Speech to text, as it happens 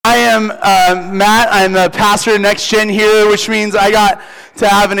Matt. I'm the pastor of Next Gen here, which means I got to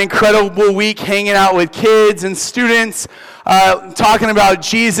have an incredible week hanging out with kids and students, talking about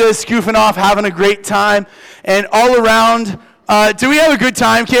Jesus, goofing off, having a great time, and all around. Do we have a good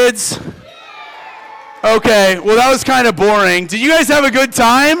time, kids? Okay, well, that was kind of boring. Did you guys have a good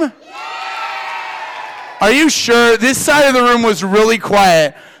time? Are you sure? This side of the room was really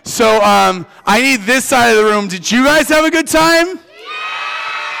quiet. So I need this side of the room. Did you guys have a good time?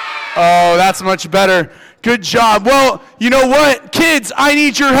 Oh, that's much better. Good job. Well, you know what? Kids, I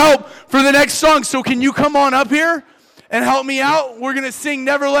need your help for the next song. So can you come on up here and help me out? We're going to sing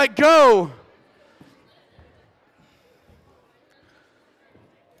Never Let Go.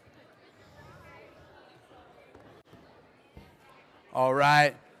 All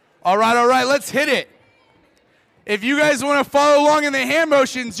right. Let's hit it. If you guys want to follow along in the hand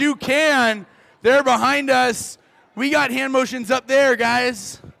motions, you can. They're behind us. We got hand motions up there,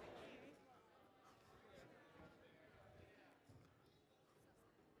 guys.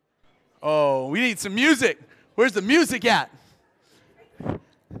 Oh, we need some music. Where's the music at?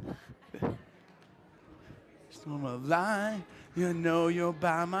 Storm of light, you know you're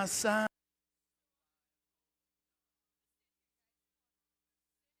by my side.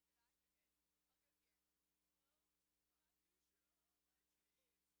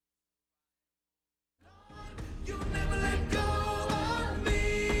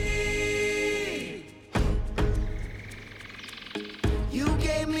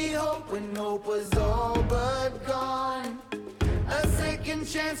 When hope was all but gone, a second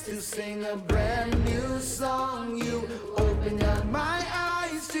chance to sing a brand new song. You opened up my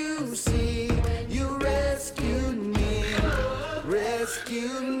eyes to see. You rescued me.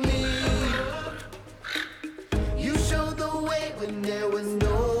 You showed the way when there was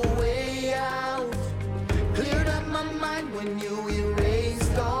no way out. Cleared up my mind when you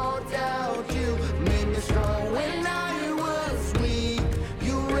erased all doubt. You made me strong when I was weak.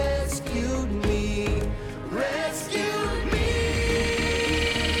 You rescued me.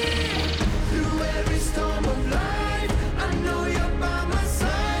 Through every storm of life, I know you're by my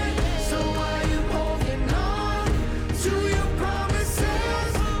side. So I am holding on to your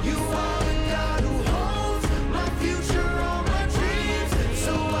promises. You are the God who holds my future, all my dreams.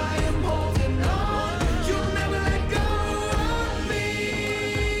 So I am holding on. You'll never let go of me.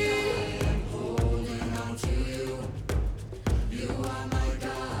 I'm holding on to you. You are my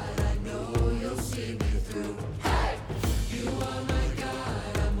God, I know you'll see me through. Hey! You are my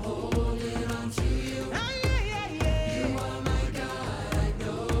God, I'm holding on to you. You are my God, I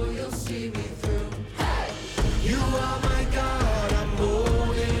know you'll see me through. Hey! You are my God, I'm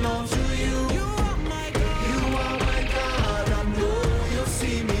holding on to you. You are my God, I know you'll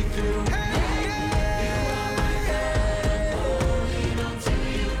see me through. You are my God, I'm holding on to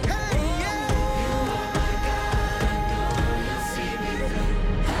you. You are my God, I know you'll see me through.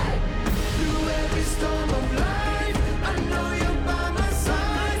 Through every storm of life, I know you're by my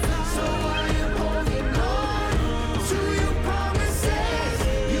side. So I am holding on to your promises.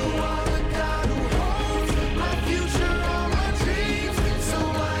 You are the God who holds my future, all my dreams. So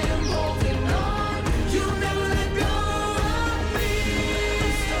I am holding on. You'll never let go of me.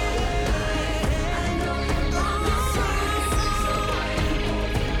 I know you're by my side. So I am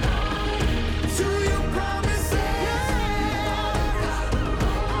holding on to your promises. You are the God who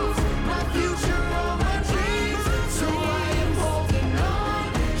holds my future, all my dreams. So I am holding on.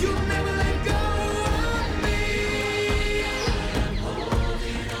 You'll never let go of me. I'm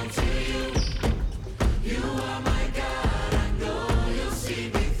holding on to you. You are my God, I know you'll see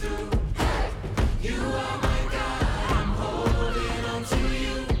me through. Hey! You are my God, I'm holding on to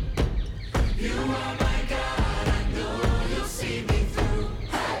you. You are my God, I know you'll see me through.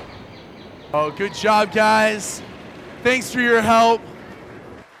 Hey! Oh, good job, guys. Thanks for your help.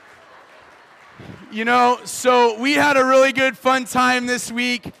 You know, so we had a really good, fun time this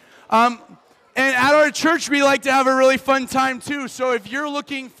week. And at our church, we like to have a really fun time, too. So if you're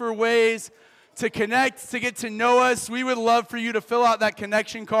looking for ways to connect, to get to know us, we would love for you to fill out that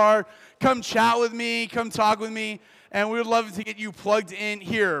connection card. Come chat with me. Come talk with me. And we would love to get you plugged in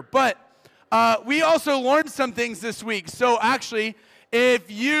here. But we also learned some things this week. So actually,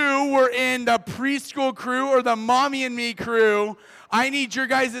 if you were in the preschool crew or the Mommy and Me crew, I need your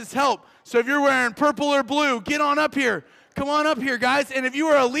guys' help. So if you're wearing purple or blue, get on up here. Come on up here, guys. And if you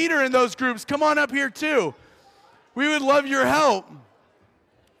are a leader in those groups, come on up here too. We would love your help.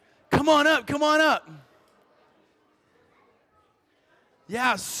 Come on up.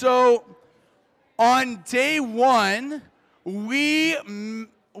 Yeah, so on day one, we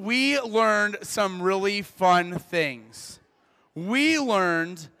learned some really fun things. We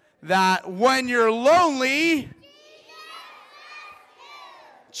learned that when you're lonely,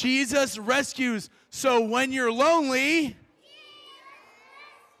 Jesus rescues. So when you're lonely,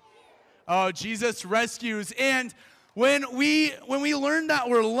 Jesus rescues. And when we learned that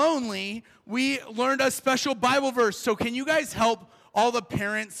we're lonely, we learned a special Bible verse. So can you guys help all the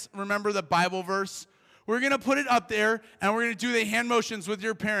parents remember the Bible verse? We're going to put it up there, and we're going to do the hand motions with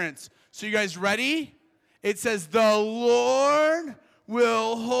your parents. So you guys ready? It says, the Lord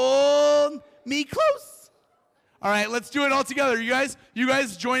will hold me close. All right, let's do it all together. You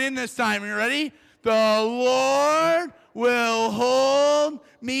guys join in this time. Are you ready? The Lord will hold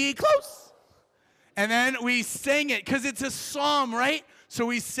me close. And then we sang it, because it's a psalm, right? So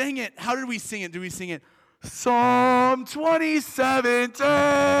we sang it. How did we sing it? Did we sing it? Psalm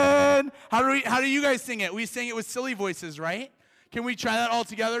 27:10. How do you guys sing it? We sang it with silly voices, right? Can we try that all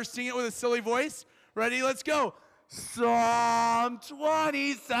together? Sing it with a silly voice. Ready? Let's go. Psalm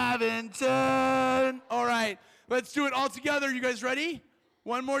 27:10. All right, let's do it all together. You guys ready?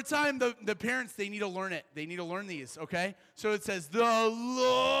 One more time. The parents, they need to learn it. They need to learn these, okay? So it says, the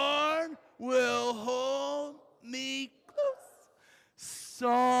Lord will hold me close.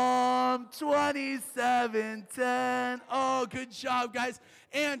 Psalm 27:10. Oh, good job, guys.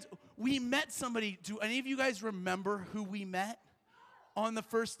 And we met somebody. Do any of you guys remember who we met on the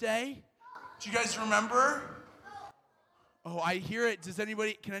first day? Do you guys remember? Oh, I hear it.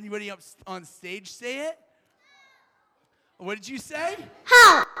 Can anybody up on stage say it? What did you say?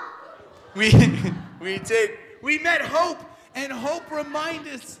 Hope. We did. We met Hope, and Hope reminds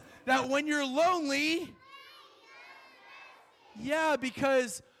us that when you're lonely, yeah,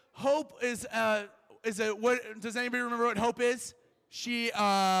 because Hope is what? Does anybody remember what Hope is? She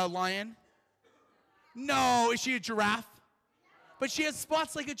a lion? No, is she a giraffe? But she has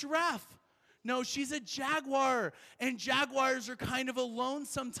spots like a giraffe. No, she's a jaguar, and jaguars are kind of alone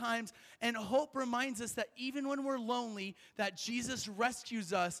sometimes, and Hope reminds us that even when we're lonely, that Jesus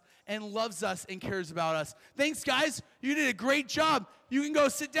rescues us and loves us and cares about us. Thanks, guys. You did a great job. You can go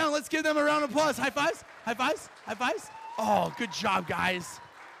sit down. Let's give them a round of applause. High fives, high fives, high fives. Oh, good job, guys.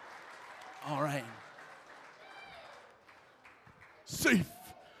 All right. Safe.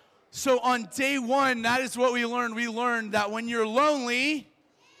 So on day one, that is what we learned. We learned that when you're lonely,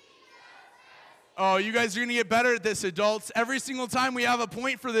 oh, you guys are going to get better at this, adults. Every single time we have a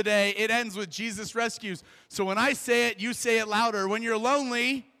point for the day, it ends with Jesus rescues. So when I say it, you say it louder. When you're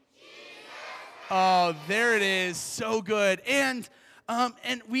lonely, oh, there it is. So good. And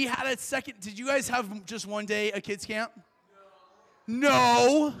we had a second. Did you guys have just one day at kids camp?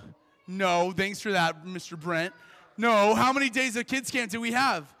 No. Thanks for that, Mr. Brent. No. How many days of kids camp did we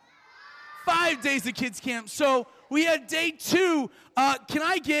have? 5 days of kids camp. So we had day 2. Can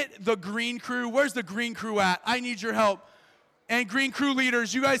I get the green crew? Where's the green crew at? I need your help. And green crew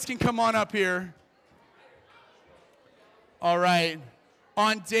leaders, you guys can come on up here. All right.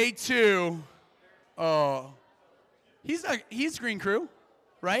 On day 2, oh, he's green crew,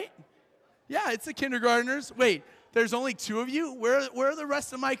 right? Yeah, it's the kindergartners. Wait, there's only 2 of you? Where are the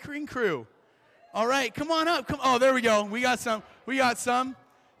rest of my green crew? All right, come on up. Oh, there we go. We got some.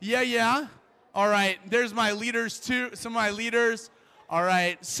 Yeah. All right, there's my leaders too, some of my leaders. All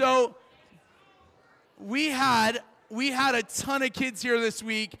right, so we had a ton of kids here this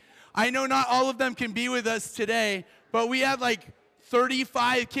week. I know not all of them can be with us today, but we had like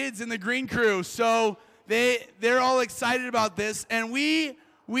 35 kids in the green crew. So they're all excited about this, and we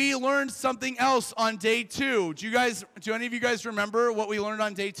learned something else on day 2. Do any of you guys remember what we learned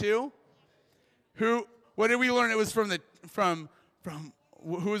on day 2? What did we learn? It was from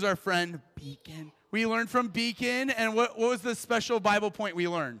who was our friend? Beacon. We learned from Beacon, and what was the special Bible point we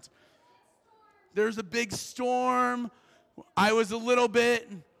learned? There's a big storm. I was a little bit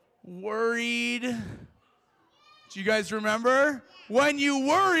worried. Do you guys remember? When you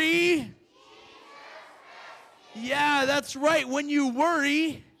worry. Yeah, that's right. When you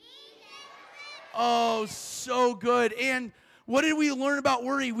worry. Oh, so good. And what did we learn about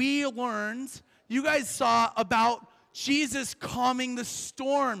worry? We learned, you guys saw about Jesus calming the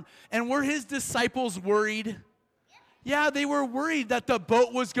storm. And were his disciples worried? Yeah, they were worried that the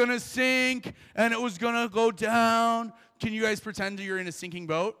boat was going to sink and it was going to go down. Can you guys pretend you're in a sinking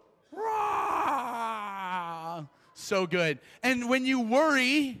boat? Rah! So good. And when you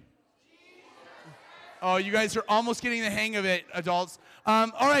worry, oh, you guys are almost getting the hang of it, adults. All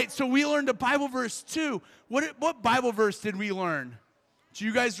right, so we learned a Bible verse too. What Bible verse did we learn? Do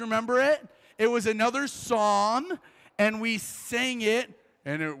you guys remember it? It was another psalm. And we sang it,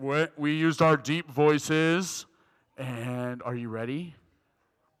 and we used our deep voices. And are you ready?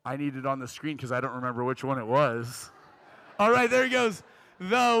 I need it on the screen because I don't remember which one it was. All right, there he goes. The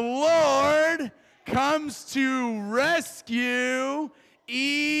Lord comes to rescue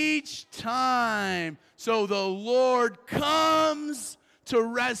each time. So the Lord comes to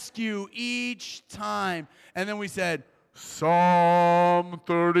rescue each time. And then we said, Psalm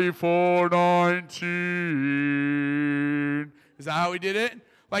 34:19. Is that how we did it?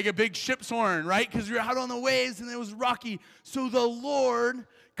 Like a big ship's horn, right? Because we were out on the waves and it was rocky. So the Lord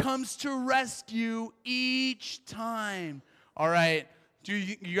comes to rescue each time. All right. Do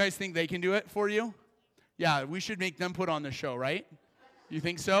you guys think they can do it for you? Yeah, we should make them put on the show, right? You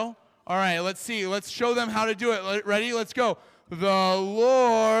think so? All right, let's see. Let's show them how to do it. Ready? Let's go. The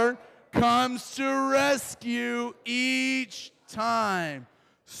Lord comes to rescue each time.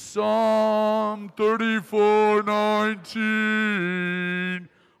 Psalm 34:19.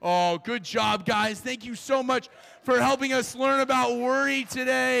 Oh, good job, guys. Thank you so much for helping us learn about worry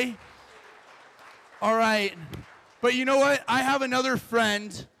today. All right. But you know what? I have another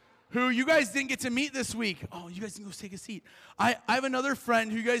friend who you guys didn't get to meet this week. Oh, you guys can go take a seat. I have another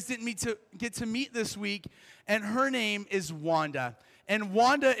friend who you guys didn't get to meet this week, and her name is Wanda. And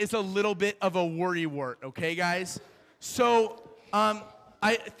Wanda is a little bit of a worrywart, okay, guys? So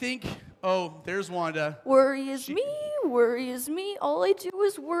I think, there's Wanda. Worry is me, all I do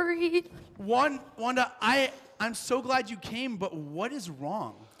is worry. Wanda, I'm so glad you came, but what is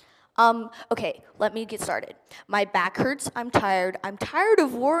wrong? Okay, let me get started. My back hurts, I'm tired. I'm tired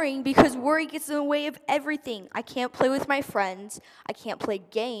of worrying because worry gets in the way of everything. I can't play with my friends. I can't play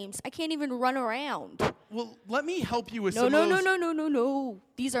games. I can't even run around. Well, let me help you with No. some of those. No.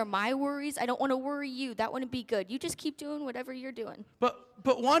 These are my worries. I don't want to worry you. That wouldn't be good. You just keep doing whatever you're doing. But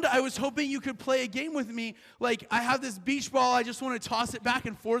Wanda, I was hoping you could play a game with me. Like, I have this beach ball. I just want to toss it back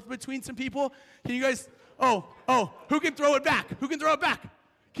and forth between some people. Can you guys, who can throw it back? Who can throw it back?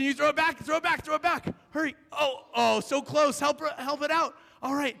 Can you throw it back? Throw it back, throw it back. Hurry. Oh, so close. Help it out.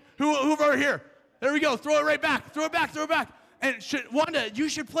 All right. Who over here? There we go. Throw it right back. Throw it back, throw it back. And Wanda, you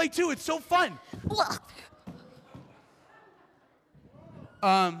should play too. It's so fun.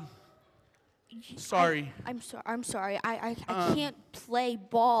 Sorry. I'm sorry. I can't play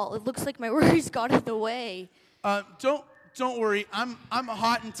ball. It looks like my worries got in the way. Don't worry. I'm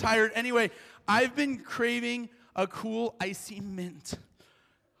hot and tired. Anyway, I've been craving a cool icy mint.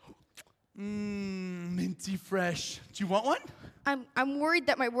 Minty fresh. Do you want one? I'm worried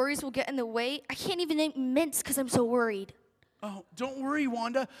that my worries will get in the way. I can't even eat mints because I'm so worried. Oh, don't worry,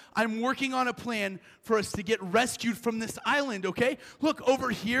 Wanda. I'm working on a plan for us to get rescued from this island, okay? Look, over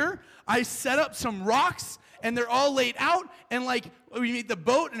here, I set up some rocks, and they're all laid out, and like we made the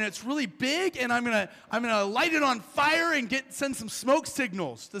boat, and it's really big, and I'm gonna light it on fire and send some smoke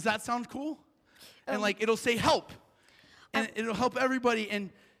signals. Does that sound cool? And like it'll say help, and it'll help everybody. And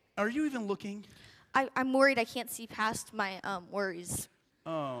are you even looking? I'm worried I can't see past my worries.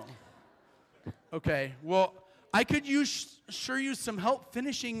 Oh. Okay. Well, I could sure use some help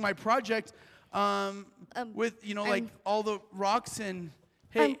finishing my project with, like all the rocks and,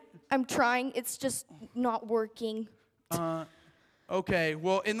 hey. I'm trying. It's just not working. Okay.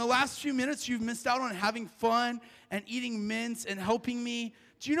 Well, in the last few minutes, you've missed out on having fun and eating mints and helping me.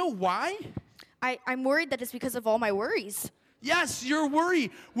 Do you know why? I'm worried that it's because of all my worries. Yes, your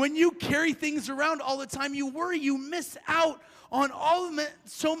worry. When you carry things around all the time, you worry. You miss out on on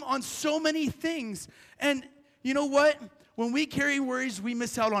so many things. And you know what? When we carry worries, we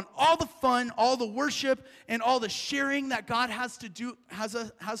miss out on all the fun, all the worship, and all the sharing that God has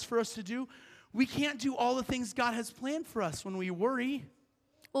for us to do. We can't do all the things God has planned for us when we worry.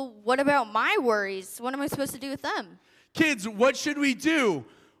 Well, what about my worries? What am I supposed to do with them? Kids, what should we do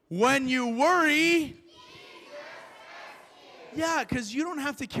when you worry? Yeah, because you don't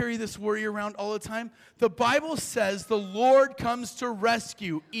have to carry this worry around all the time. The Bible says the Lord comes to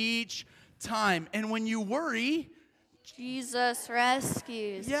rescue each time. And when you worry, Jesus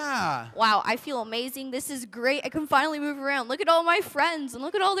rescues. Yeah. Wow, I feel amazing. This is great. I can finally move around. Look at all my friends and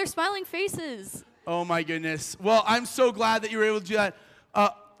look at all their smiling faces. Oh my goodness. Well, I'm so glad that you were able to do that.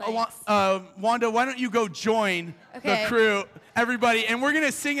 Wanda, why don't you go join the crew, everybody, and we're going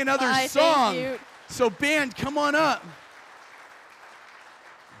to sing another song. Thank you. So band, come on up.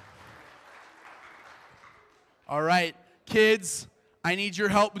 All right, kids, I need your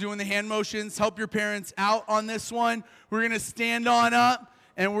help doing the hand motions. Help your parents out on this one. We're going to stand on up,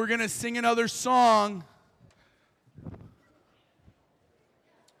 and we're going to sing another song.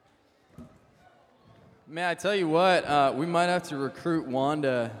 Man, I tell you what, we might have to recruit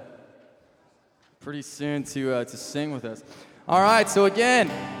Wanda pretty soon to sing with us. All right, so again,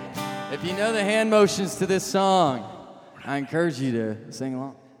 if you know the hand motions to this song, I encourage you to sing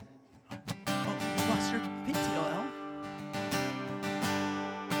along. Oh, you lost your pigtail,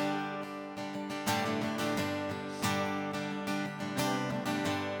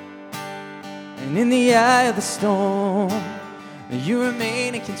 And in the eye of the storm, you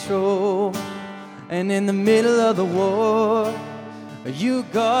remain in control. And in the middle of the war, you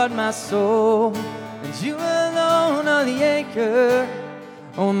guard my soul. And you alone are the anchor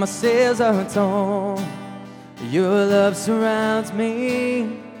when my sails are torn. Your love surrounds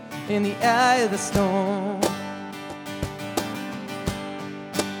me in the eye of the storm.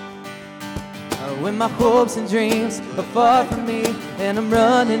 When my hopes and dreams are far from me and I'm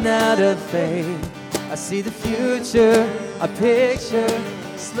running out of faith, I see the future I picture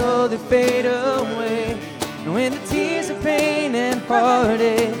slowly fade away. And when the tears of pain and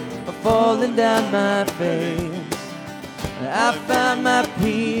heartache are falling down my face, I find my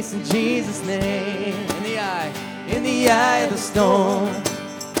peace in Jesus' name. In the eye of the storm,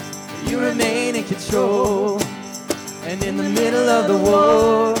 you remain in control. And in the middle of the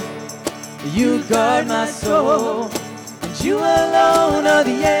war, you guard my soul. And you alone are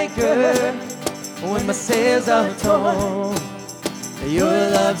the anchor when my sails are torn. Your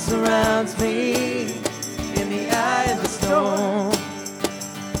love surrounds me in the eye of the storm.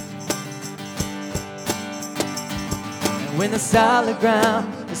 And when the solid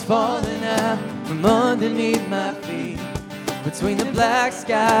ground is falling out from underneath my feet, between the black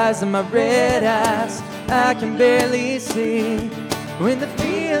skies and my red eyes, I can barely see. When the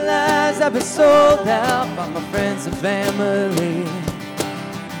fear lies, I've been sold out by my friends and family.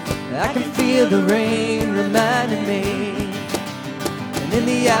 I can feel the rain reminding me. And in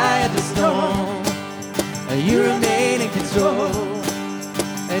the eye of the storm, you remain in control.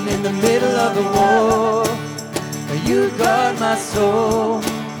 And in the middle of the war, you guard my soul.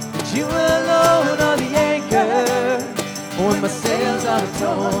 And you alone are the anchor when my sails are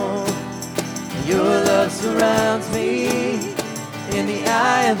torn. Your love surrounds me in the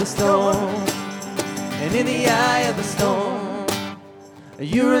eye of the storm. And in the eye of the storm,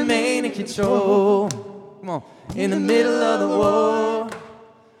 you remain in control. Come on. In the middle of the war,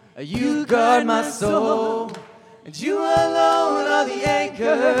 you guard my soul. And you alone are the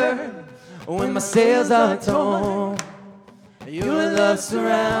anchor when my sails are torn. Your love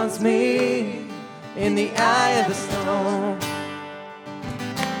surrounds me in the eye of the storm.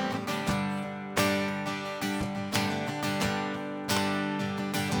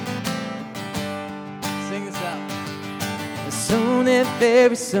 Sing this out. Soon and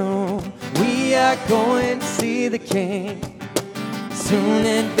very soon, we are going to see the King. Soon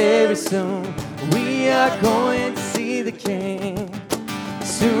and very soon, we are going to see the King.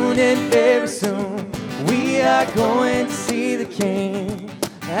 Soon and very soon, we are going to see the King.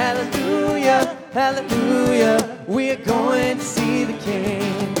 Hallelujah, hallelujah, we are going to see the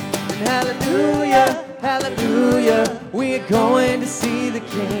King. And hallelujah, hallelujah, we are going to see the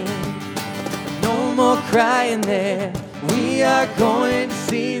King. No more crying there, we are going to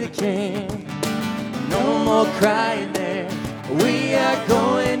see the King. No more crying there, we are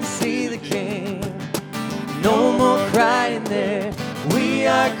going to see the King. No more crying there, we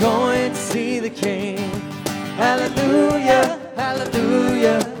are going to see the King. Hallelujah,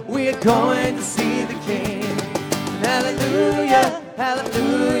 hallelujah, we are going to see the King. Hallelujah,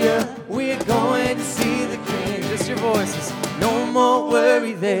 hallelujah, we are going to see the King. Just your voices. No more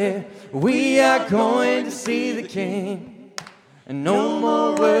worry there, we are going to see the King. And no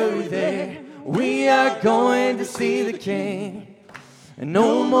more worry there, we are going to see the King. And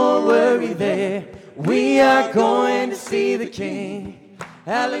no more worry there, we are going to see the King.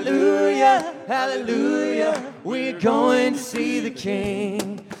 Hallelujah, hallelujah, we're going to see the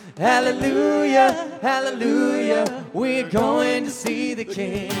King. Hallelujah, hallelujah, we're going to see the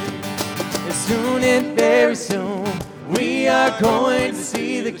King. And soon and very soon, we are going to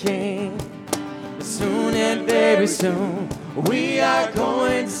see the King. Soon and very soon, we are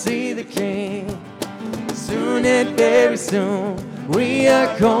going to see the King. Soon and very soon, we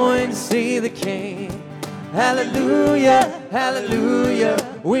are going to see the King. Hallelujah, hallelujah,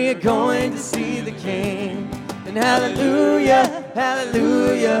 we are going to see the King. And hallelujah,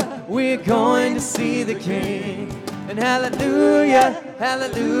 hallelujah, we are going to see the King. And hallelujah,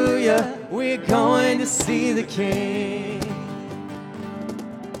 hallelujah, we are going to see the King.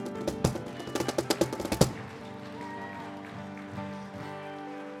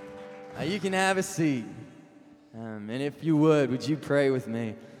 Now you can have a seat. And if you would you pray with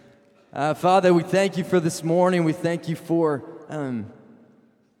me? Father, we thank you for this morning. We thank you for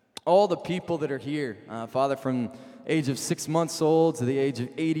all the people that are here. Father, from age of 6 months old to the age of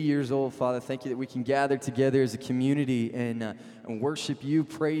 80 years old, Father, thank you that we can gather together as a community and worship you,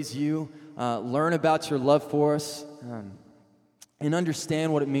 praise you, learn about your love for us, and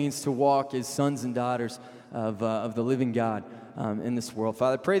understand what it means to walk as sons and daughters of the living God. in this world.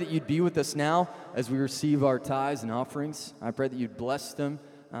 Father, I pray that you'd be with us now as we receive our tithes and offerings. I pray that you'd bless them,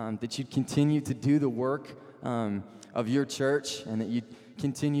 that you'd continue to do the work of your church, and that you'd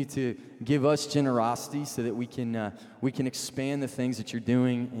continue to give us generosity so that we can expand the things that you're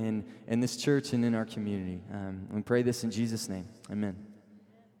doing in this church and in our community. We pray this in Jesus' name. Amen.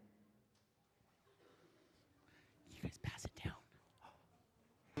 You guys pass it down.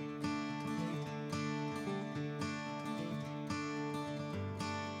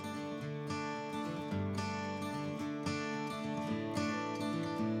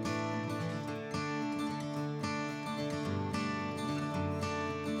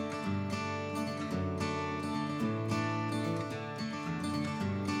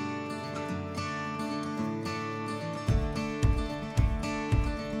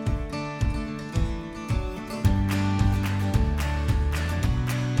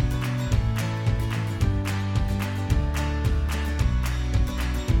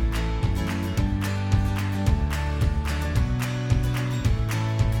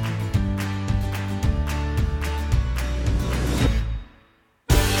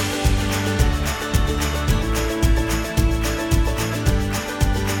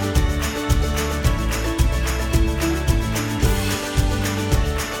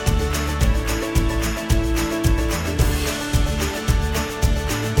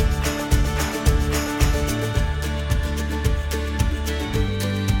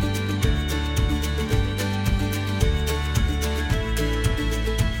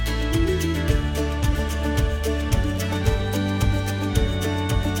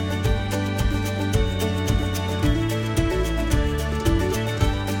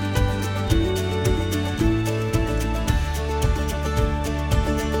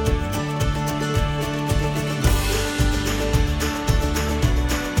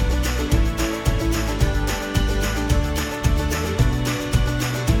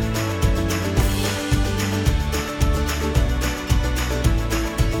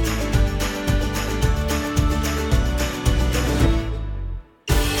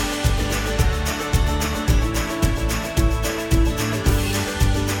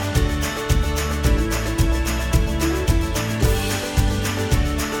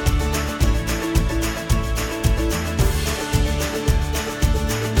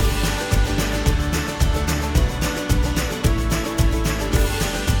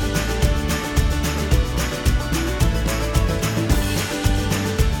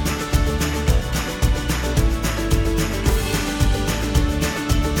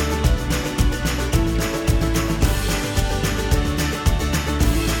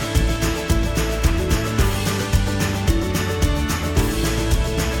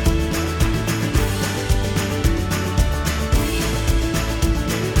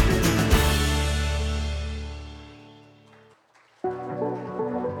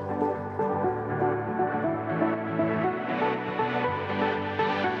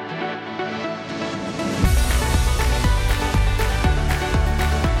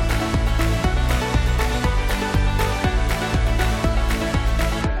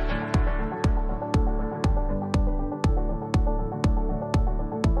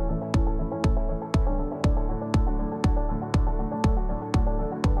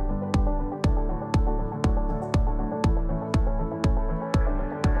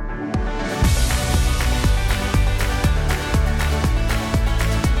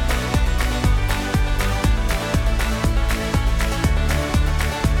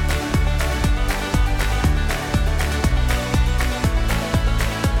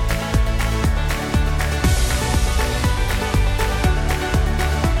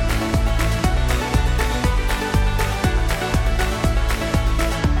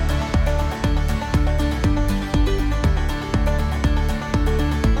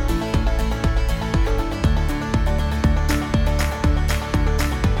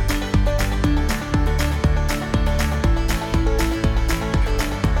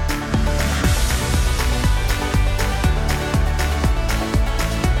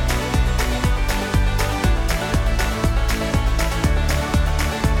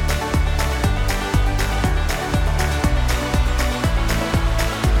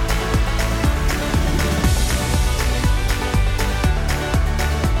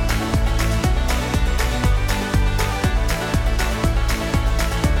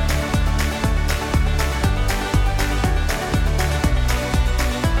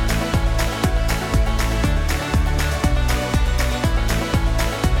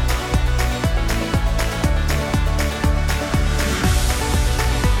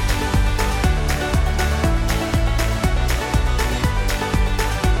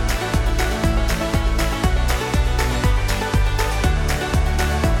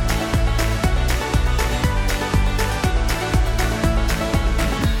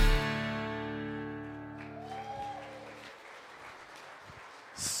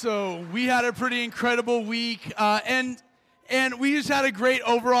 So we had a pretty incredible week, and we just had a great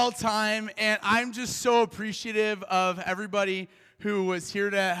overall time. And I'm just so appreciative of everybody who was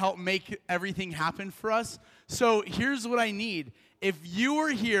here to help make everything happen for us. So here's what I need. If you were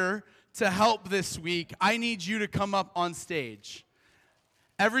here to help this week, I need you to come up on stage.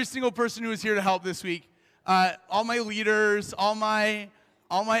 Every single person who was here to help this week, all my leaders, all my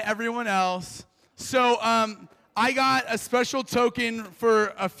everyone else. So I got a special token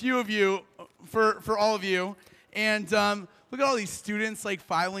for a few of you, for all of you. And look at all these students like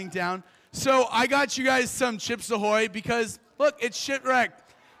filing down. So I got you guys some Chips Ahoy because, look, it's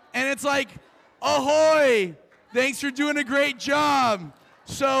shipwrecked. And it's like, ahoy! Thanks for doing a great job.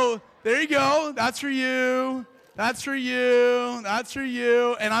 So there you go. That's for you. That's for you. That's for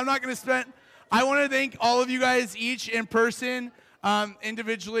you. And I'm not going to spend, I want to thank all of you guys each in person,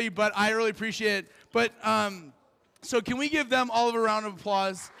 individually, but I really appreciate it. But, so can we give them all of a round of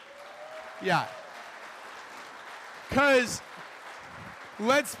applause? Yeah. Because,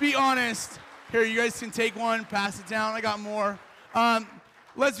 let's be honest. Here, you guys can take one, pass it down. I got more.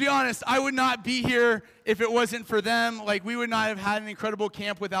 Let's be honest. I would not be here if it wasn't for them. Like, we would not have had an incredible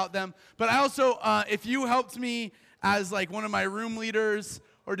camp without them. But I also, if you helped me as, like, one of my room leaders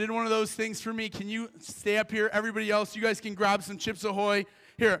or did one of those things for me, can you stay up here? Everybody else, you guys can grab some Chips Ahoy.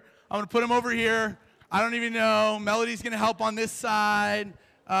 Here, I'm going to put them over here. I don't even know. Melody's going to help on this side.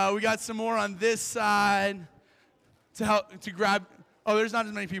 We got some more on this side to help to grab. Oh, there's not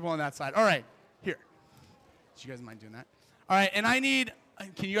as many people on that side. All right, here. Do you guys mind doing that? All right, and I need,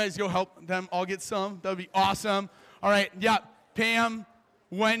 can you guys go help them all get some? That would be awesome. All right, yep, Pam,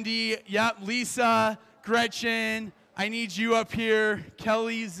 Wendy, yep, Lisa, Gretchen. I need you up here.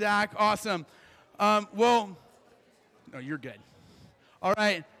 Kelly, Zach, awesome. Well, no, you're good. All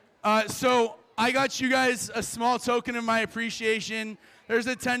right, so I got you guys a small token of my appreciation. There's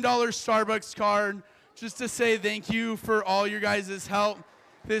a $10 Starbucks card just to say thank you for all your guys' help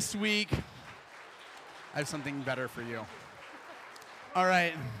this week. I have something better for you. All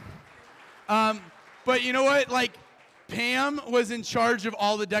right. But you know what? Like, Pam was in charge of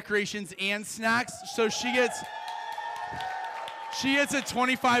all the decorations and snacks, so she gets a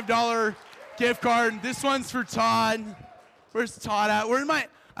 $25 gift card. This one's for Todd. Where's Todd at?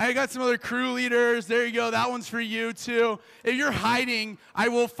 I got some other crew leaders. There you go. That one's for you, too. If you're hiding, I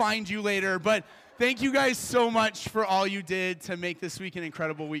will find you later. But thank you guys so much for all you did to make this week an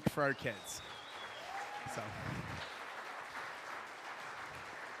incredible week for our kids. So.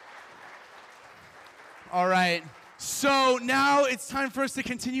 All right. So now it's time for us to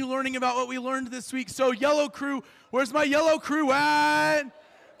continue learning about what we learned this week. So yellow crew, where's my yellow crew at?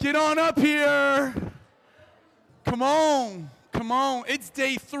 Get on up here. Come on. Come on. It's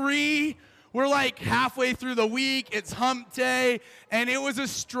day 3. We're like halfway through the week. It's hump day. And it was a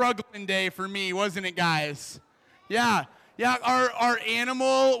struggling day for me, wasn't it, guys? Yeah. Yeah, our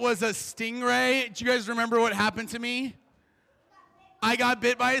animal was a stingray. Do you guys remember what happened to me? I got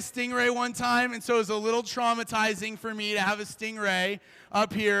bit by a stingray one time, and so it was a little traumatizing for me to have a stingray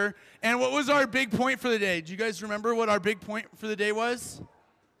up here. And what was our big point for the day? Do you guys remember what our big point for the day was?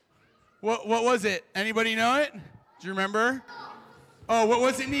 What was it? Anybody know it? Do you remember? Oh, what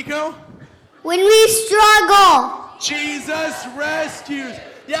was it, Nico? When we struggle. Jesus rescues.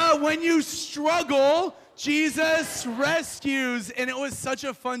 Yeah, when you struggle, Jesus rescues. And it was such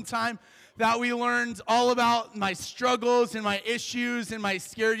a fun time that we learned all about my struggles and my issues and my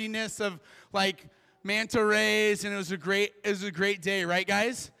scarediness of like manta rays, and it was a great day, right,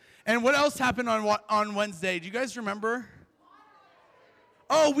 guys? And what else happened on Wednesday? Do you guys remember?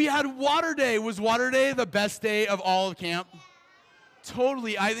 Oh, we had Water Day. Was Water Day the best day of all of camp?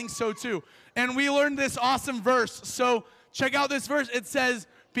 Totally, I think so too. And we learned this awesome verse. So check out this verse. It says,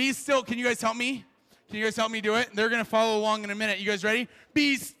 "Be still." Can you guys help me? Can you guys help me do it? They're going to follow along in a minute. You guys ready?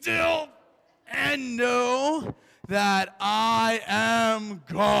 Be still and know that I am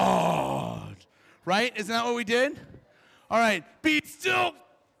God. Right? Isn't that what we did? All right. Be still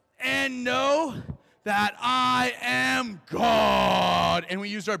and know that I am God. And we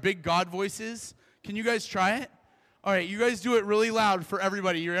used our big God voices. Can you guys try it? All right. You guys do it really loud for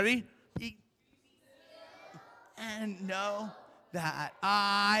everybody. You ready? Be and know that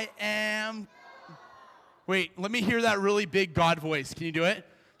I am. Wait, let me hear that really big God voice. Can you do it?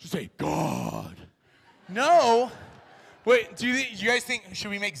 Just say, God. No. Wait, do you guys think,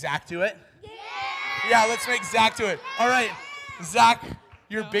 should we make Zach do it? Yeah, let's make Zach do it. All right, Zach,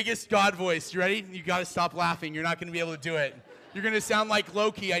 your biggest God voice. You ready? You got to stop laughing. You're not going to be able to do it. You're going to sound like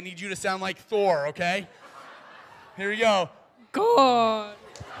Loki. I need you to sound like Thor, okay? Here we go. God.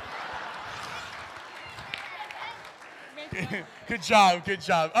 Good job, good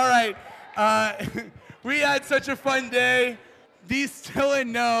job. All right, we had such a fun day. Be still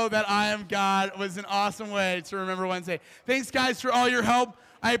and know that I am God was an awesome way to remember Wednesday. Thanks, guys, for all your help.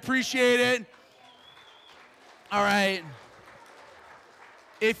 I appreciate it. All right.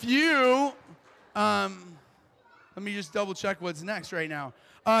 If you, let me just double check what's next right now.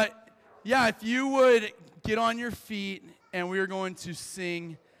 Yeah, if you would get on your feet, and we are going to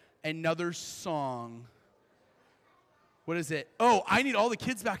sing another song. What is it? Oh, I need all the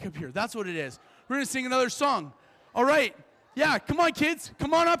kids back up here. That's what it is. We're going to sing another song. All right. Yeah, come on, kids.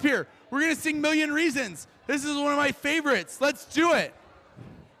 Come on up here. We're going to sing Million Reasons. This is one of my favorites. Let's do it.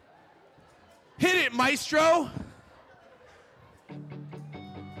 Hit it, maestro.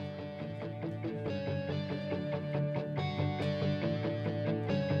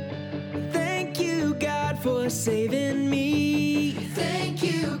 Thank you, God, for saving me. Thank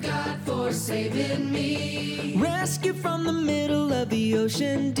you, God, for saving me. Rescue from the middle of the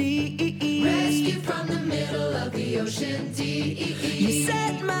ocean deep. Rescue from the middle of the ocean deep. You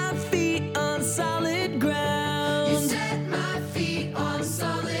set my feet on solid ground. You set my feet on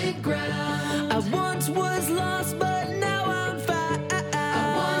solid ground. I once was lost, but now I'm found.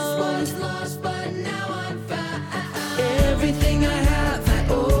 I once was lost, but now I'm found. Everything I have, I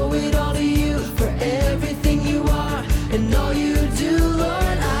owe it all to you. For everything you are and all you do,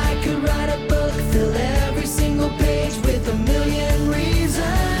 Lord, I could write a book, fill every single page with a million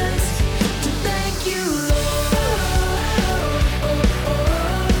reasons to thank you, Lord.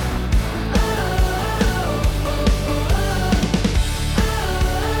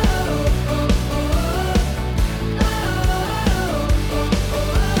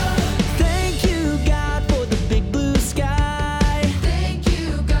 Thank you, God, for the big blue sky Thank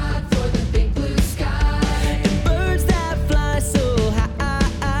you, God, for the big blue sky. and birds that fly so high.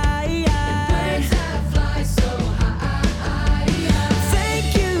 Birds that fly so high.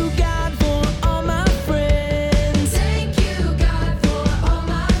 Thank you, God, for all my friends. Thank you, God, for all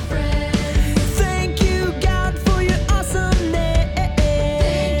my friends. Thank you, God, for your awesomeness.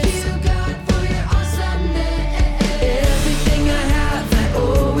 Thank you, God, for your awesomeness. Everything I have, I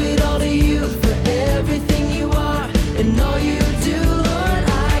owe it all to you. For everything you are and all you do, Lord,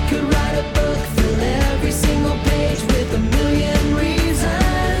 I could write a book, fill every single page with a million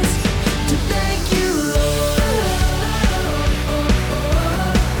reasons to thank you, Lord.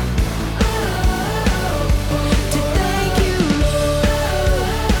 To thank you, Lord.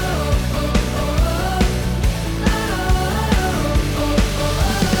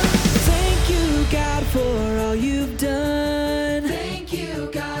 Thank you, God, for all you've done. Thank you,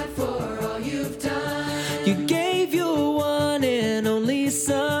 God, for all you've done. You gave your one and only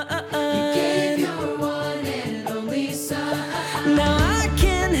Son. You gave your one and only Son. Now I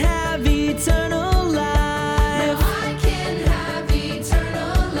can have eternal Now life. I can have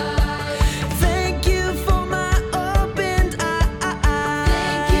eternal life. Thank you for my opened eyes.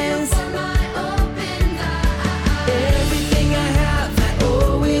 Thank you for my open eyes. Everything I have, I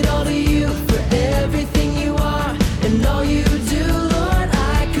owe it all to you. For everything you are and all you do, Lord,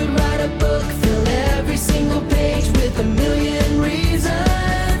 I could write a book, fill every single page with a million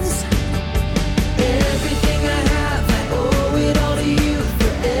reasons. Everything I have, I owe it all to you.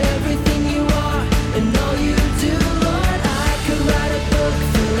 For everything you are and all you do, Lord, I could write a book,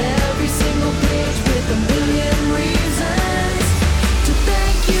 fill every single page with a million reasons to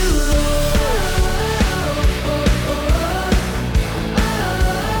thank you, Lord.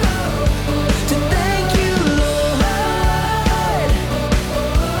 To thank you, Lord.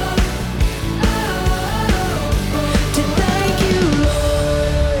 To thank you,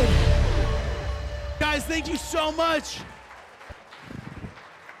 Lord. Guys, thank you so much.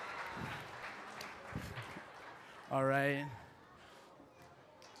 All right.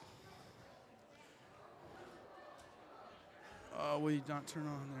 Will you not turn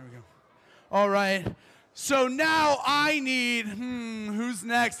on? There we go. All right. So now I need, who's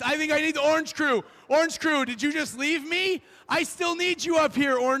next? I think I need the Orange Crew. Orange Crew, did you just leave me? I still need you up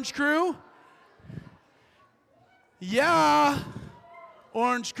here, Orange Crew. Yeah.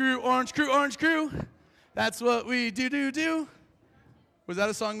 Orange Crew, Orange Crew, Orange Crew. That's what we do. Was that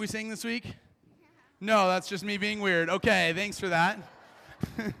a song we sang this week? No, that's just me being weird. Okay, thanks for that.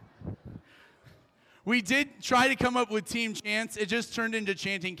 We did try to come up with team chants. It just turned into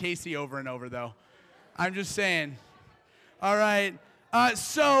chanting Casey over and over, though. I'm just saying. All right.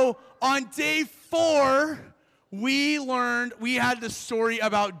 So on day 4, we had the story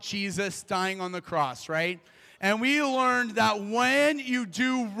about Jesus dying on the cross, right? And we learned that when you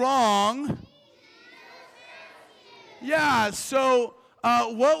do wrong, yeah, so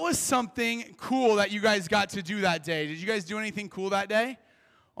what was something cool that you guys got to do that day? Did you guys do anything cool that day?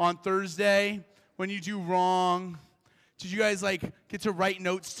 On Thursday, when you do wrong, did you guys get to write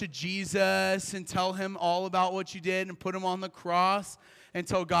notes to Jesus and tell him all about what you did and put him on the cross and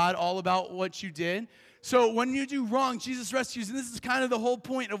tell God all about what you did? So when you do wrong, Jesus rescues, and this is kind of the whole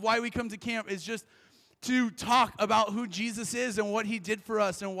point of why we come to camp, is just to talk about who Jesus is and what he did for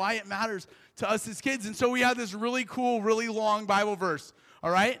us and why it matters to us as kids. And so we have this really cool, really long Bible verse,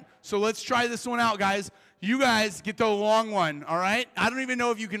 all right? So let's try this one out, guys. You guys get the long one, all right? I don't even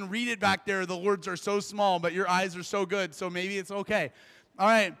know if you can read it back there. The words are so small, but your eyes are so good, so maybe it's okay. All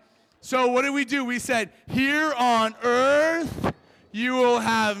right, so what did we do? We said, here on earth, you will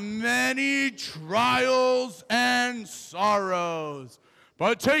have many trials and sorrows.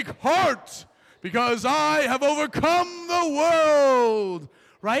 But take heart, because I have overcome the world.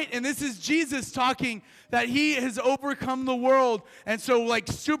 Right? And this is Jesus talking that he has overcome the world. And so like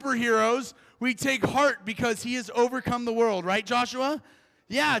superheroes, we take heart because he has overcome the world. Right, Joshua?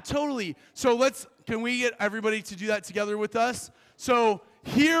 Yeah, totally. So can we get everybody to do that together with us? So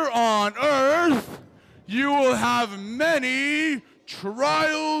here on earth, you will have many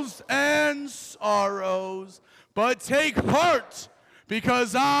trials and sorrows. But take heart,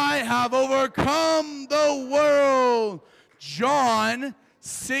 because I have overcome the world. John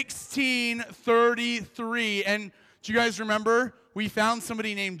 16:33. And do you guys remember? We found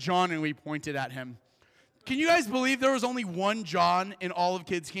somebody named John and we pointed at him. Can you guys believe there was only one John in all of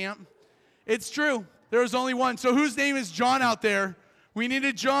kids camp? It's true. There was only one. So whose name is John out there? We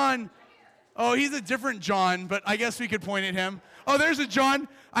needed John. Oh, he's a different John, but I guess we could point at him. Oh, there's a John.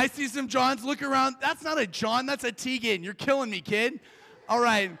 I see some Johns. Look around. That's not a John. That's a Tegan. You're killing me, kid. All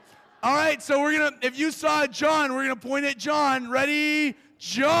right. All right, so if you saw John, we're going to point at John. Ready?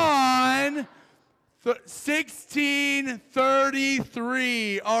 John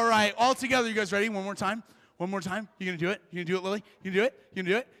 16:33. All right, all together. You guys ready? One more time. One more time. You going to do it? You going to do it, Lily? You going to do it? You going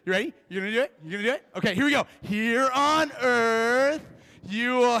to do it? You ready? You going to do it? You going to do it? Okay, here we go. Here on earth,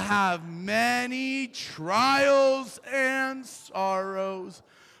 you will have many trials and sorrows.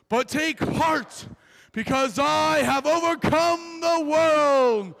 But take heart, because I have overcome the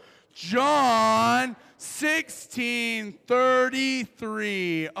world. John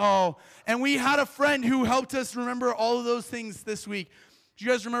 16:33. Oh, and we had a friend who helped us remember all of those things this week. Do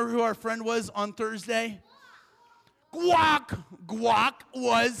you guys remember who our friend was on Thursday? Guac. Guac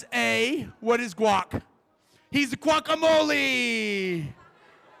was what is guac? He's a guacamole.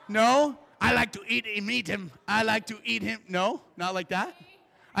 No? I like to eat him. I like to eat him. No? Not like that?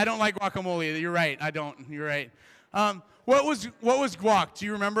 I don't like guacamole. You're right. I don't. You're right. What was guac? Do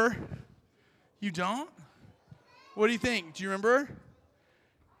you remember? You don't? What do you think? Do you remember?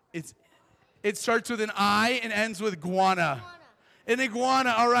 It starts with an I and ends with guana. An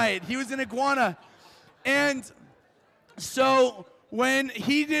iguana. All right. He was an iguana. And so when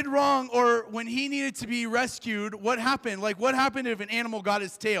he did wrong or when he needed to be rescued, what happened? What happened if an animal got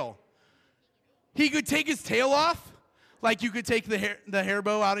his tail? He could take his tail off. Like you could take the hair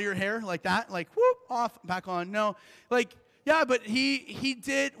bow out of your hair like that, whoop, off, back on. No, yeah, but he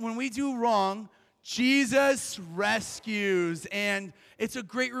did, when we do wrong, Jesus rescues. And it's a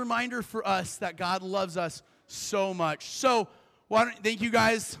great reminder for us that God loves us so much. So thank you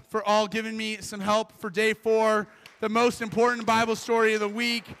guys for all giving me some help for day 4, the most important Bible story of the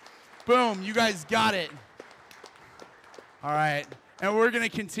week. Boom, you guys got it. All right, and we're going to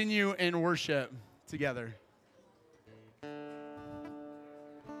continue in worship together.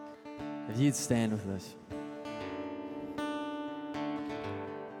 If you'd stand with us.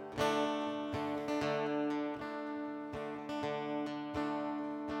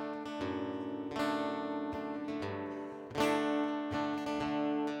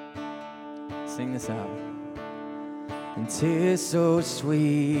 Sing this out. And 'tis so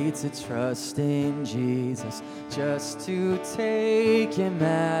sweet to trust in Jesus, just to take him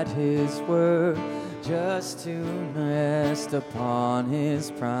at his word, just to rest upon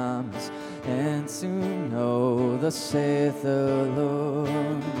his promise, and to know thus saith the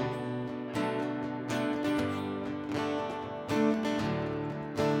Lord.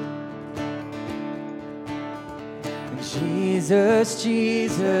 Jesus,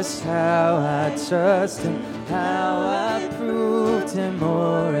 Jesus, how I trust him, how I proved him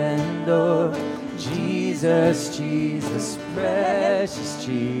more and more. Jesus, Jesus, precious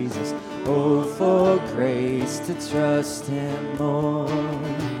Jesus, oh, for grace to trust him more.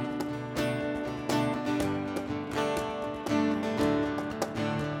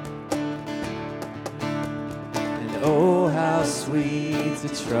 And oh, how sweet to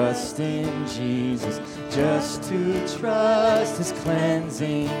trust in Jesus, just to trust his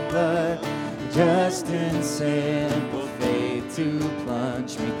cleansing blood, just in simple faith to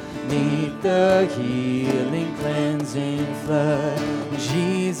plunge me neath the healing cleansing flood.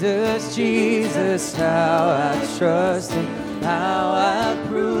 Jesus, Jesus, how I trust him, how I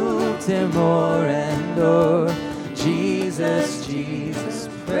proved him o'er and o'er. Jesus, Jesus,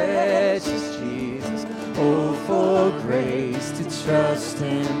 precious Jesus, oh, for grace to trust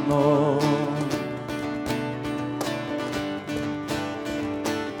him more.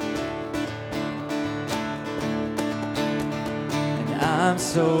 And I'm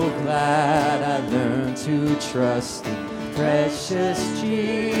so glad I learned to trust him, precious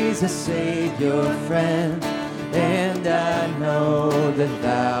Jesus, Savior, friend. And I know that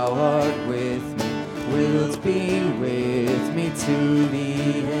thou art with me, wilt be with me to the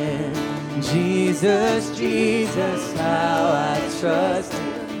end. Jesus, Jesus, how I trust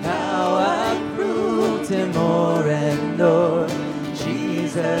him, how I proved him o'er and o'er.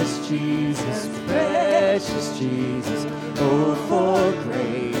 Jesus, Jesus, precious Jesus, oh, for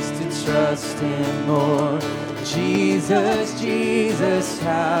grace to trust him more. Jesus, Jesus,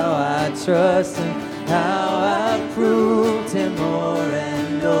 how I trust him, how I proved him o'er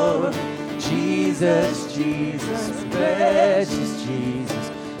and o'er. Jesus, Jesus, precious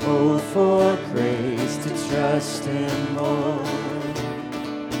Jesus, oh, for grace to trust him more.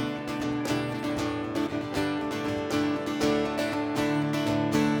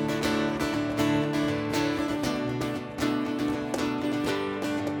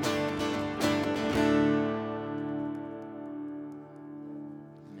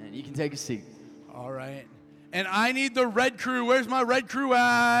 Man, you can take a seat. All right. And I need the red crew. Where's my red crew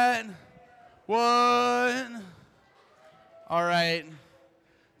at? What? All right.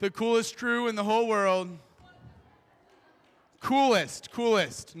 The coolest crew in the whole world.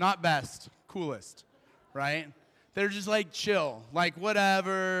 Coolest, not best. Coolest, right? They're just like chill, like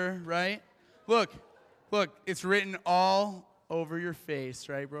whatever, right? Look, it's written all over your face,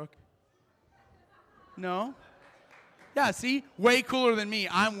 right, Brooke? No? Yeah, see? Way cooler than me.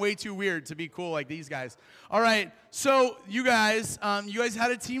 I'm way too weird to be cool like these guys. All right, so you guys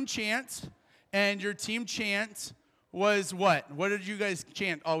had a team chant, and your team chant was what? What did you guys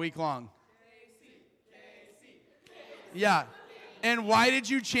chant all week long? Yeah. And why did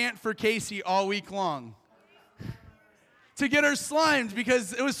you chant for Casey all week long? To get her slimed,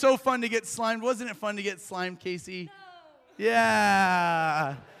 because it was so fun to get slimed. Wasn't it fun to get slimed, Casey? No.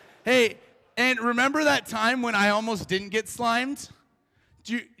 Yeah. Hey, and remember that time when I almost didn't get slimed?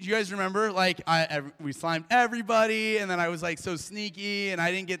 Do you guys remember? Like, we slimed everybody, and then I was like so sneaky, and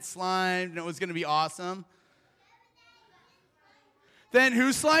I didn't get slimed, and it was going to be awesome. Then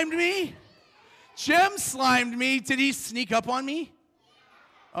who slimed me? Jim slimed me. Did he sneak up on me?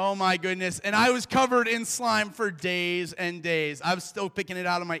 Oh my goodness. And I was covered in slime for days and days. I was still picking it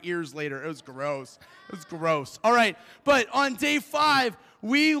out of my ears later. It was gross. All right. But on day 5,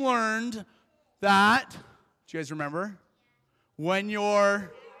 we learned that, do you guys remember? When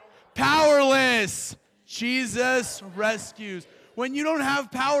you're powerless, Jesus rescues. When you don't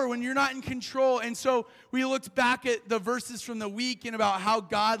have power, when you're not in control. And so we looked back at the verses from the week and about how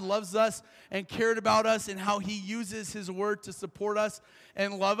God loves us and cared about us and how he uses his word to support us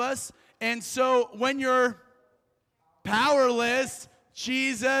and love us. And so when you're powerless,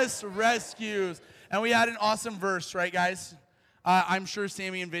 Jesus rescues. And we had an awesome verse, right, guys? I'm sure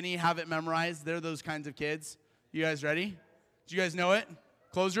Sammy and Vinny have it memorized. They're those kinds of kids. You guys ready? Do you guys know it?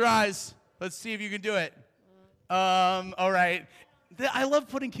 Close your eyes. Let's see if you can do it. All right. I love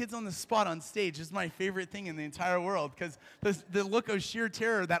putting kids on the spot on stage. It's my favorite thing in the entire world because the look of sheer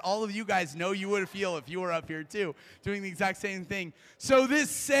terror that all of you guys know you would feel if you were up here too, doing the exact same thing. So this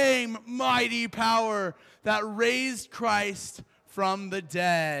same mighty power that raised Christ from the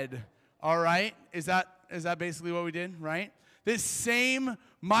dead. All right? Is that basically what we did, right? This same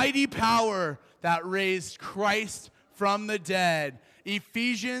mighty power that raised Christ from the dead.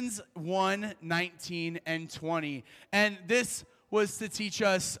 Ephesians 1:19 and 20. And this was to teach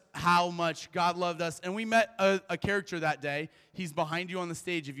us how much God loved us. And we met a character that day. He's behind you on the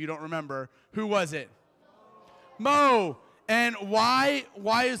stage if you don't remember. Who was it? Mo. And why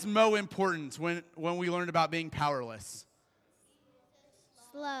is Mo important when we learned about being powerless?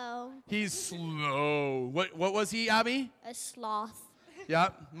 Slow. He's slow. What was he, Abby? A sloth.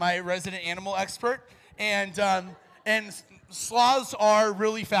 Yep, my resident animal expert. And sloths are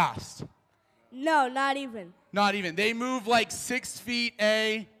really fast. No, not even. Not even. They move like 6 feet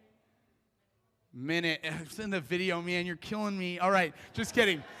a minute. It's in the video, man. You're killing me. All right, just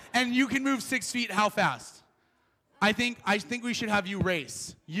kidding. And you can move 6 feet how fast? I think we should have you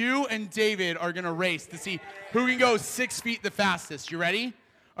race. You and David are going to race to see who can go 6 feet the fastest. You ready?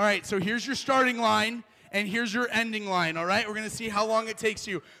 All right, so here's your starting line, and here's your ending line, all right? We're going to see how long it takes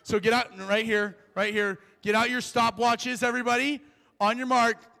you. So get out right here. Get out your stopwatches, everybody. On your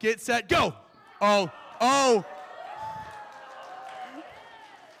mark, get set, go. Oh.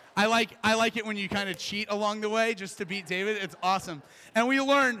 I like it when you kind of cheat along the way just to beat David. It's awesome. And we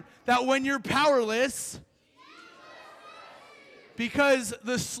learned that when you're powerless, because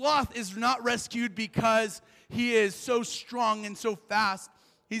the sloth is not rescued because he is so strong and so fast.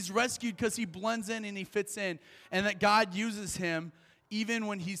 He's rescued because he blends in and he fits in. And that God uses him even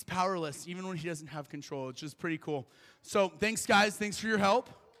when he's powerless, even when he doesn't have control, which is pretty cool. So thanks, guys. Thanks for your help.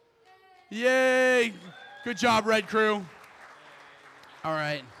 Yay. Good job, Red Crew. All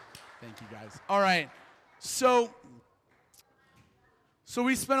right. Thank you, guys. All right. So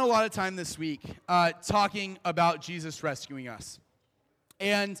we spent a lot of time this week talking about Jesus rescuing us.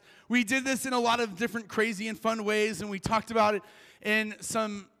 And we did this in a lot of different crazy and fun ways, and we talked about it in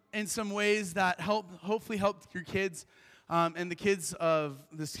some ways that hopefully helped your kids and the kids of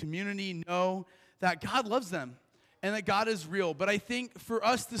this community know that God loves them and that God is real. But I think for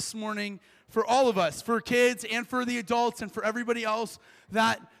us this morning, for all of us, for kids and for the adults and for everybody else,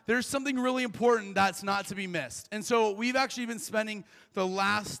 that there's something really important that's not to be missed. And so we've actually been spent the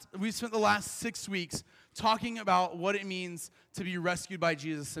last 6 weeks talking about what it means to be rescued by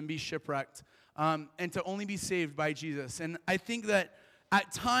Jesus and be shipwrecked, and to only be saved by Jesus. And I think that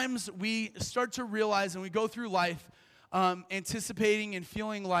at times we start to realize, and we go through life anticipating and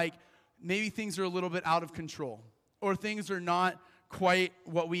feeling like maybe things are a little bit out of control, or things are not quite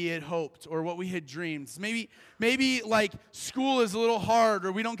what we had hoped or what we had dreamed. Maybe like school is a little hard,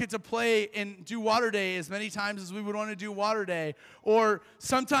 or we don't get to play and do water day as many times as we would want to do water day. Or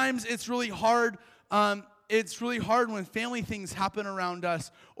sometimes it's really hard. It's really hard when family things happen around us.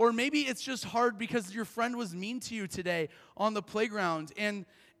 Or maybe it's just hard because your friend was mean to you today on the playground. And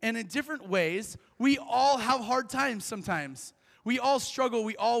in different ways, we all have hard times sometimes. We all struggle.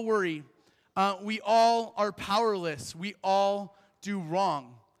 We all worry. We all are powerless. We all do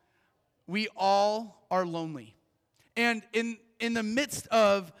wrong. We all are lonely. And in the midst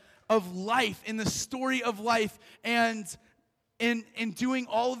of life, in the story of life, and in doing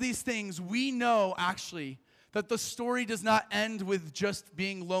all of these things, we know actually that the story does not end with just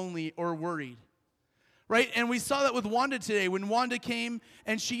being lonely or worried. Right? And we saw that with Wanda today. When Wanda came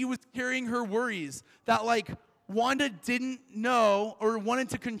and she was carrying her worries, that like Wanda didn't know or wanted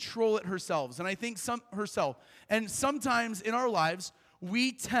to control it herself. And I think herself. And sometimes in our lives,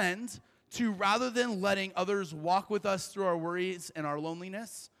 we tend to, rather than letting others walk with us through our worries and our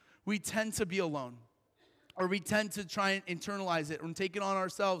loneliness, we tend to be alone. Or we tend to try and internalize it and take it on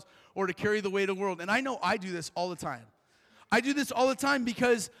ourselves, or to carry the weight of the world. And I know I do this all the time. I do this all the time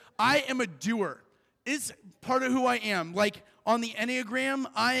because I am a doer. It's part of who I am. Like on the Enneagram,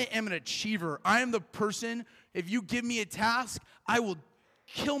 I am an achiever. I am the person, if you give me a task, I will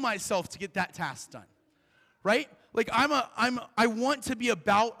kill myself to get that task done. Right? Like I want to be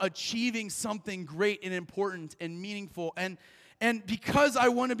about achieving something great and important and meaningful. And because I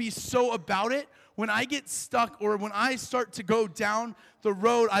want to be so about it, when I get stuck or when I start to go down the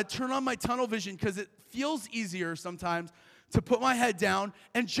road, I turn on my tunnel vision because it feels easier sometimes to put my head down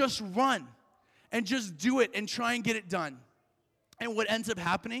and just run and just do it and try and get it done. And what ends up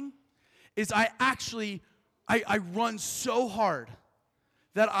happening is I run so hard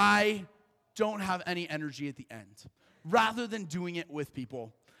that I don't have any energy at the end, rather than doing it with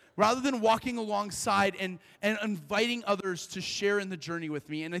people. Rather than walking alongside and inviting others to share in the journey with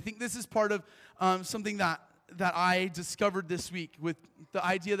me. And I think this is part of something that I discovered this week with the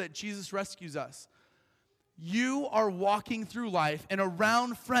idea that Jesus rescues us. You are walking through life and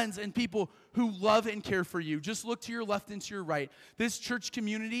around friends and people who love and care for you. Just look to your left and to your right. This church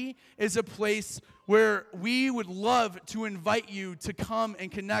community is a place where we would love to invite you to come and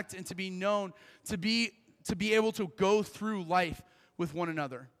connect and to be known, to be able to go through life with one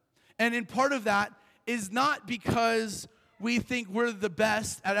another. And in part of that is not because we think we're the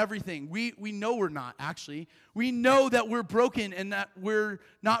best at everything. We know we're not, actually. We know that we're broken and that we're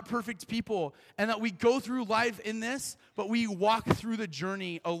not perfect people and that we go through life in this, but we walk through the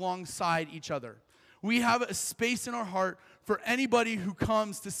journey alongside each other. We have a space in our heart for anybody who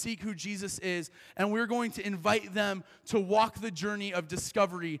comes to seek who Jesus is, and we're going to invite them to walk the journey of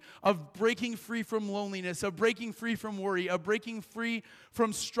discovery, of breaking free from loneliness, of breaking free from worry, of breaking free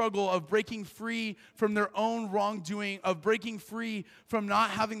from struggle, of breaking free from their own wrongdoing, of breaking free from not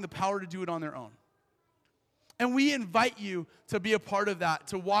having the power to do it on their own. And we invite you to be a part of that,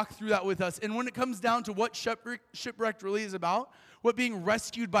 to walk through that with us. And when it comes down to what shipwrecked really is about, what being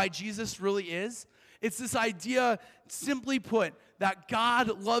rescued by Jesus really is, it's this idea, simply put, that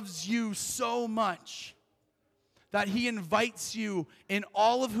God loves you so much that he invites you in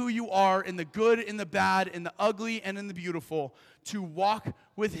all of who you are, in the good, in the bad, in the ugly, and in the beautiful, to walk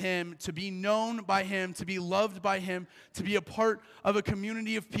with him, to be known by him, to be loved by him, to be a part of a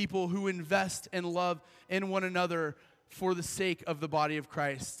community of people who invest and love in one another for the sake of the body of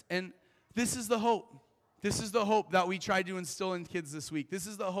Christ. And this is the hope. This is the hope that we tried to instill in kids this week. This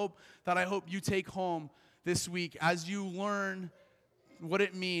is the hope that I hope you take home this week as you learn what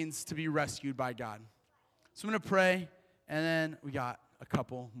it means to be rescued by God. So I'm going to pray, and then we got a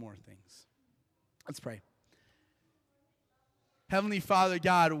couple more things. Let's pray. Heavenly Father,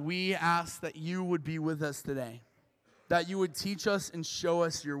 God, we ask that you would be with us today, that you would teach us and show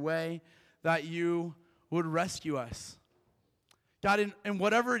us your way, that you would rescue us. God, in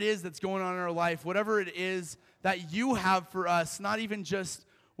whatever it is that's going on in our life, whatever it is that you have for us, not even just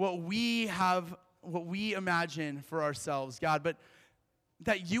what we have, what we imagine for ourselves, God, but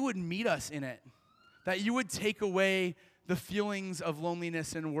that you would meet us in it. That you would take away the feelings of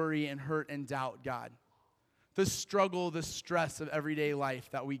loneliness and worry and hurt and doubt, God. The struggle, the stress of everyday life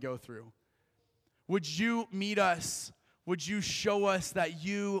that we go through. Would you meet us? Would you show us that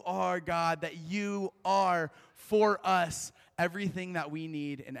you are God, that you are for us everything that we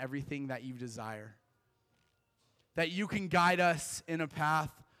need and everything that you desire? That you can guide us in a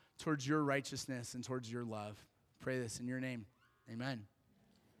path towards your righteousness and towards your love. Pray this in your name. Amen.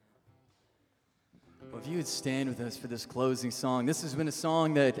 Well, if you would stand with us for this closing song. This has been a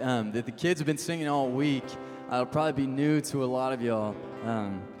song that the kids have been singing all week. It'll probably be new to a lot of y'all.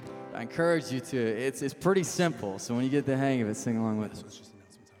 I encourage you to. It's pretty simple, so when you get the hang of it, sing along with us. Let's just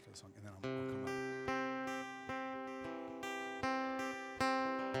announcements after the song, and then I'll come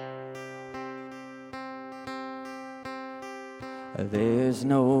up. There's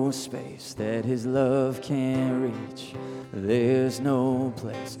no space that his love can't reach. There's no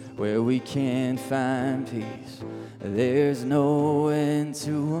place where we can't find peace. There's no end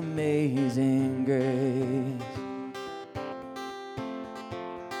to amazing grace.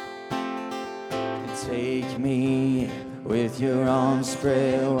 Take me in with your arms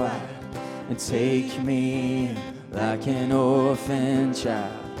spread wide, and take me in like an orphan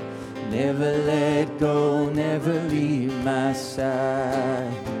child. Never let go, never leave my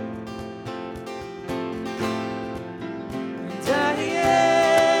side. And I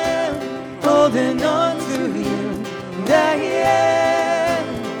am holding on to you, and I am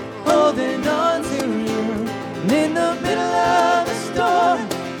holding on to you. And in the middle of the storm,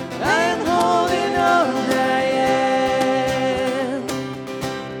 I am holding on, I am.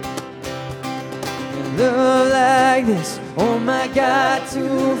 And love like this, oh my God,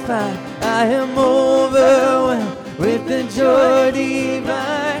 to find I am overwhelmed with the joy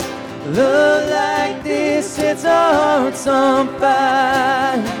divine. Love like this sets our hearts on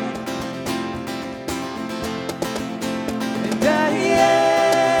fire. And I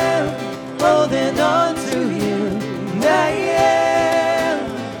am holding on to you, and I am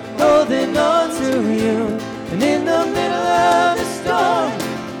holding on to you. And in the middle of the storm,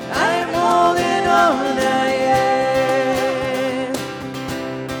 I am holding on, I am.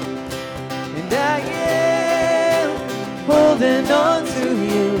 And I am holding on to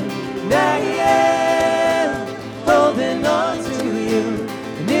you, and I am holding on to you.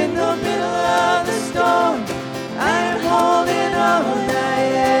 And in the middle of the storm, I am holding on, I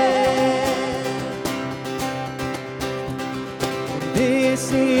am.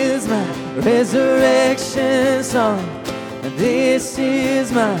 This is my resurrection song, and this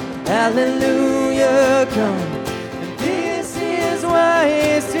is my hallelujah come. And this is why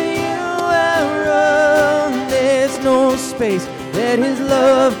it's to you I run. There's no space that his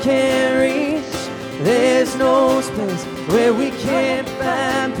love can't reach. There's no space where we can't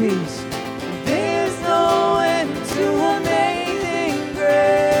find peace. There's no end to amazing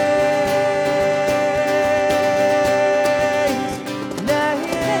grace. And I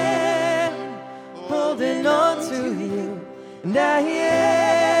am holding on to you, and I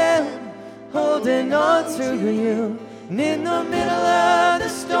am holding on to you. And in the middle of the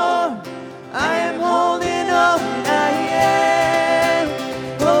storm, I am holding on, I am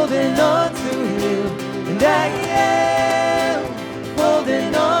holding on to you, and I am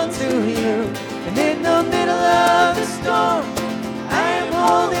holding on to you. And in the middle of the storm, I am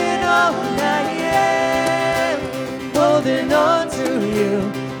holding on, I am holding on to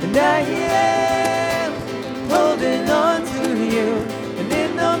you, and I am holding on to you. And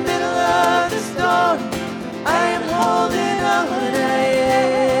in the middle of the storm, I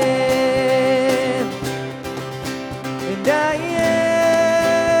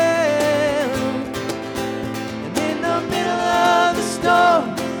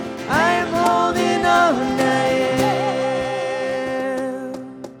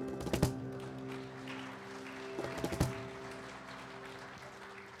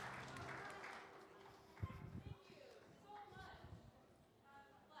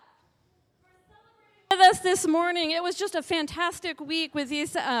this morning, it was just a fantastic week with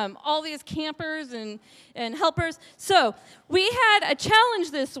these all these campers and helpers. So we had a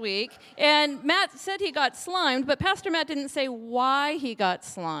challenge this week, and Matt said he got slimed, but Pastor Matt didn't say why he got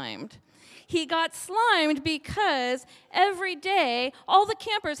slimed. He got slimed because every day all the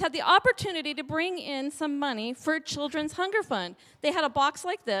campers had the opportunity to bring in some money for Children's Hunger Fund. They had a box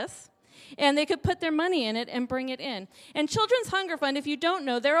like this, and they could put their money in it and bring it in. And Children's Hunger Fund, if you don't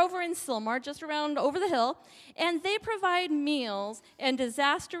know, they're over in Sylmar, just around over the hill, and they provide meals and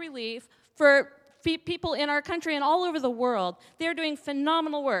disaster relief for people in our country and all over the world. They're doing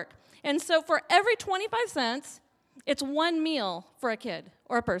phenomenal work. And so for every 25 cents, it's one meal for a kid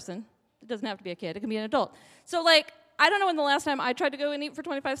or a person. It doesn't have to be a kid. It can be an adult. So, I don't know when the last time I tried to go and eat for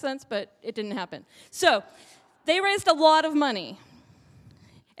 25 cents, but it didn't happen. So they raised a lot of money.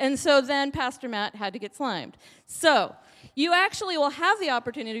 And so then Pastor Matt had to get slimed. So you actually will have the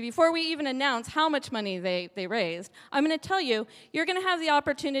opportunity, before we even announce how much money they raised, I'm going to tell you, you're going to have the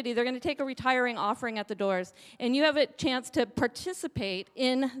opportunity. They're going to take a retiring offering at the doors, and you have a chance to participate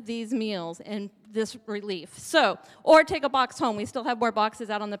in these meals and this relief. So, or take a box home. We still have more boxes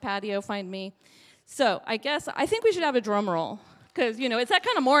out on the patio. Find me. So I think we should have a drum roll, because, it's that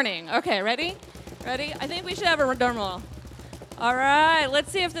kind of morning. Okay, ready? Ready? I think we should have a drum roll. All right,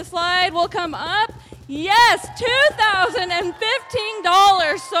 let's see if the slide will come up. Yes,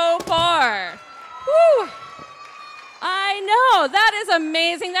 $2,015 so far. Woo! I know, that is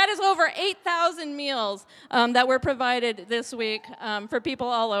amazing. That is over 8,000 meals that were provided this week for people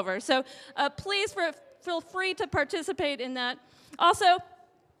all over. So please feel free to participate in that. Also,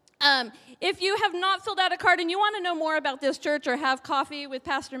 if you have not filled out a card and you want to know more about this church or have coffee with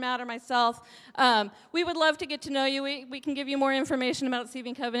Pastor Matt or myself, we would love to get to know you. We can give you more information about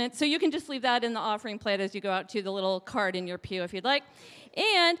Receiving Covenant. So you can just leave that in the offering plate as you go out to the little card in your pew if you'd like.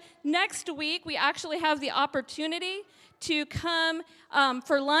 And next week, we actually have the opportunity to come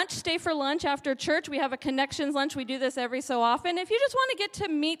for lunch, stay for lunch after church. We have a connections lunch. We do this every so often. If you just want to get to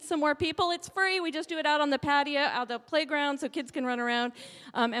meet some more people, it's free. We just do it out on the patio, out the playground, so kids can run around.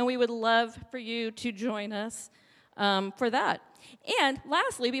 And we would love for you to join us for that. And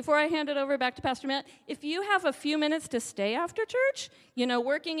lastly, before I hand it over back to Pastor Matt, if you have a few minutes to stay after church,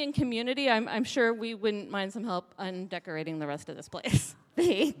 working in community, I'm sure we wouldn't mind some help on decorating the rest of this place.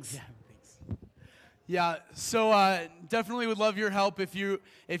 Thanks. Yeah, so definitely would love your help if you're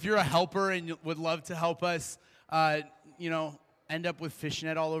a helper and you would love to help us, end up with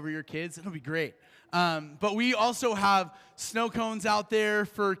fishnet all over your kids. It'll be great. But we also have snow cones out there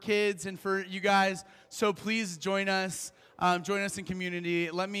for kids and for you guys. So please join us. Join us in community.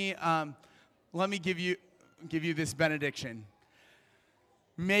 Let me give you this benediction.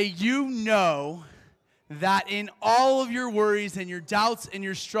 May you know that in all of your worries and your doubts and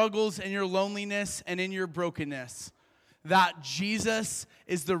your struggles and your loneliness and in your brokenness, that Jesus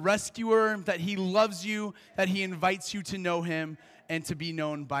is the rescuer, that he loves you, that he invites you to know him and to be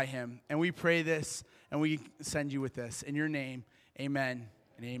known by him. And we pray this and we send you with this. In your name, amen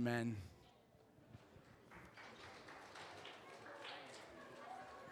and amen.